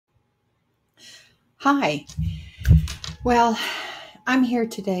Hi. Well, I'm here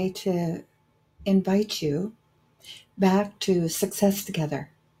today to invite you back to Success Together.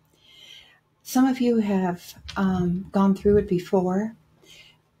 Some of you have gone through it before,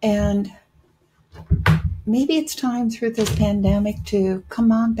 and maybe it's time through this pandemic to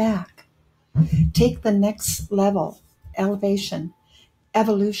come on back, take the next level, elevation,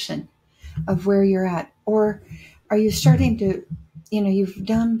 evolution of where you're at. Or are you starting to, you've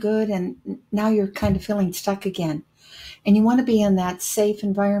done good and now you're kind of feeling stuck again? And you want to be in that safe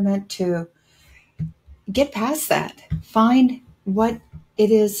environment to get past that. Find what it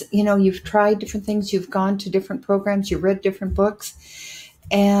is, you've tried different things, you've gone to different programs, you've read different books,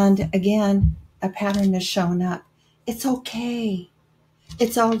 and again, a pattern has shown up. It's okay.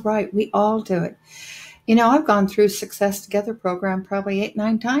 It's all right. We all do it. I've gone through Success Together program probably 8,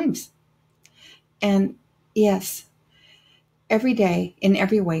 9 times. And yes, every day, in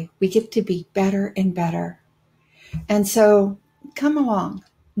every way, we get to be better and better. And so come along,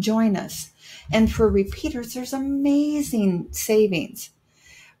 join us. And for repeaters, there's amazing savings.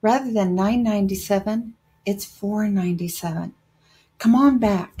 Rather than $9.97, it's $4.97. Come on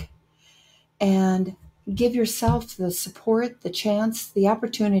back and give yourself the support, the chance, the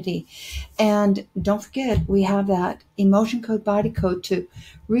opportunity. And don't forget, we have that emotion code, body code to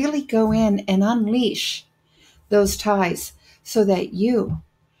really go in and unleash those ties so that you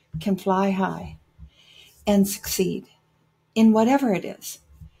can fly high and succeed in whatever it is.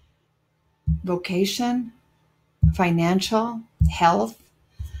 Vocation, financial, health,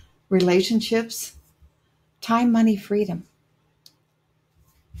 relationships, time, money, freedom.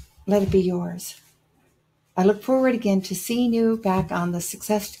 Let it be yours. I look forward again to seeing you back on the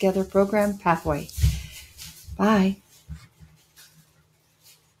Success Together program pathway. Bye.